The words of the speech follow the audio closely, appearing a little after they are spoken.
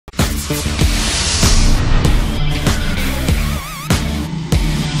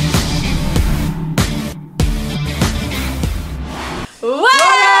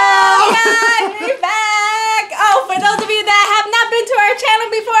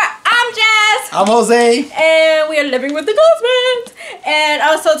I'm Jose. And we are living with the Guzmans. And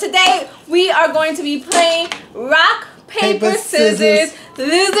also today we are going to be playing rock, paper, scissors. The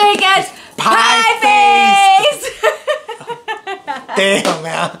loser gets pie face. Damn,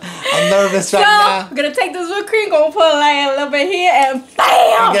 man. I'm nervous right now. I'm going to take this whipped cream, going to put like a little bit here, and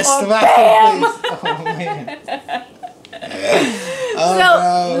bam! And get smacked in the face. Oh, man.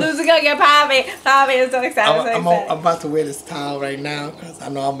 So, loser gonna get pie face. Pie face is so excited. I'm about to wear this towel right now because I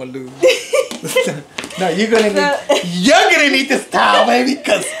know I'm gonna lose. No, you're gonna need this towel, baby,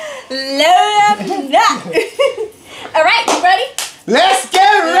 because load up nut. All right, you ready? Let's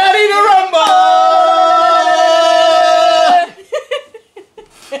get ready to rumble.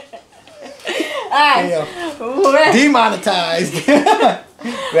 All right. Demonetized.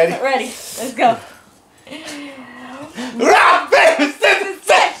 Ready? Ready. Let's go. Rock, paper,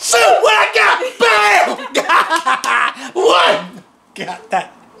 scissors, shoot! What I got? Bam! One! Got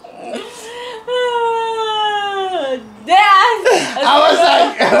that. I was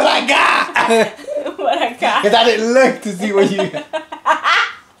like, what I got? What I got? Because I didn't look to see what you got.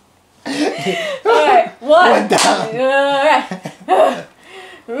 Alright, one down. Alright.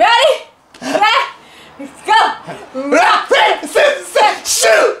 Ready? Let's go! Rock, paper, scissors,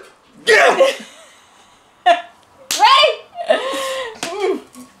 shoot! Get him! Ready?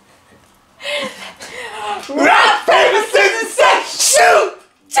 Rock, paper, scissors, shoot!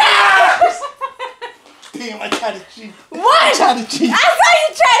 Damn, I tried to cheat. What? I tried to cheat. I saw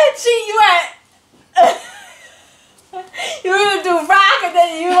you try to cheat. You were gonna do rock, and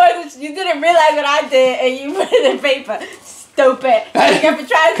then you didn't realize what I did, and you put it in paper. Stupid. You ever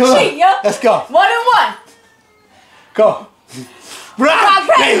try to cheat, yo? Let's go. 1 and 1. Go. Rock,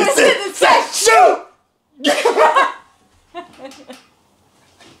 paper, scissors, shoot!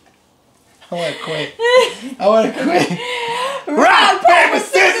 I want to quit. I want to quit. Rock, paper,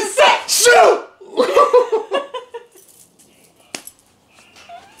 scissors, shoot!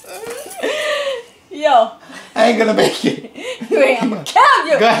 Yo. I ain't gonna make it. You ain't, I'm gonna count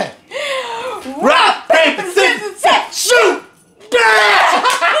you. Go ahead. Rock, paper, scissors, shoot!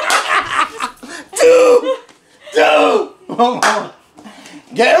 Two. One more.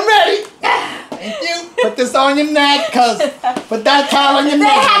 Get him ready. Thank you. Put this on your neck, put that towel on your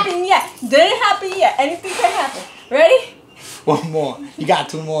neck. Didn't happen yet. Anything can happen. Ready? One more. You got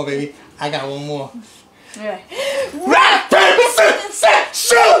 2 more, baby. I got 1 more. Right. Rock, paper, scissors,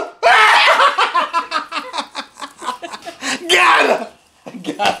 shoot! Got him. Got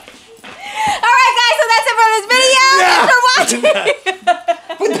him. Alright, guys, so that's it for this video. Thanks for watching.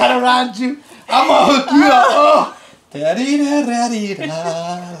 Put that around you. I'm gonna hook you up. Oh.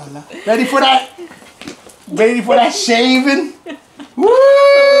 Ready for that? Ready for that shaving?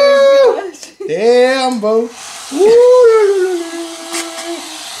 Woo! Damn, bro. Woo!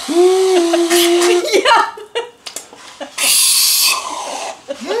 Yeah.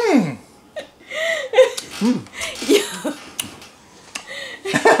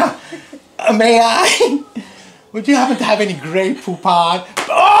 May I? Would you happen to have any Grey Poupon?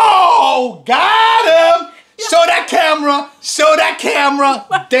 Oh, got him! Show that camera! Show that camera!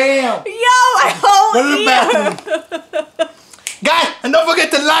 Damn! Yo, my whole Go to the bathroom. Guys, and don't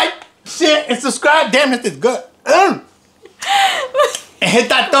forget to like, share, and subscribe. Damn, this is good. And hit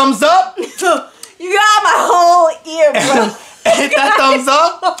that thumbs up. You got my whole ear, bro. And hit that thumbs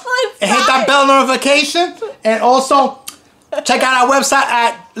up. And hit that bell notification. And also, check out our website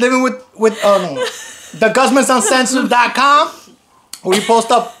at theguzmansuncensored.com, where we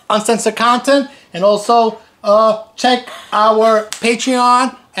post up uncensored content. And also, check our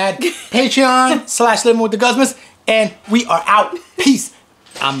Patreon at patreon.com/livingwiththeguzmans. And we are out. Peace.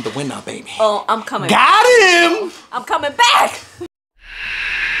 I'm the winner, baby. Oh, I'm coming. Got him! I'm coming back.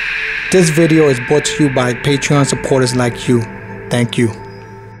 This video is brought to you by Patreon supporters like you. Thank you.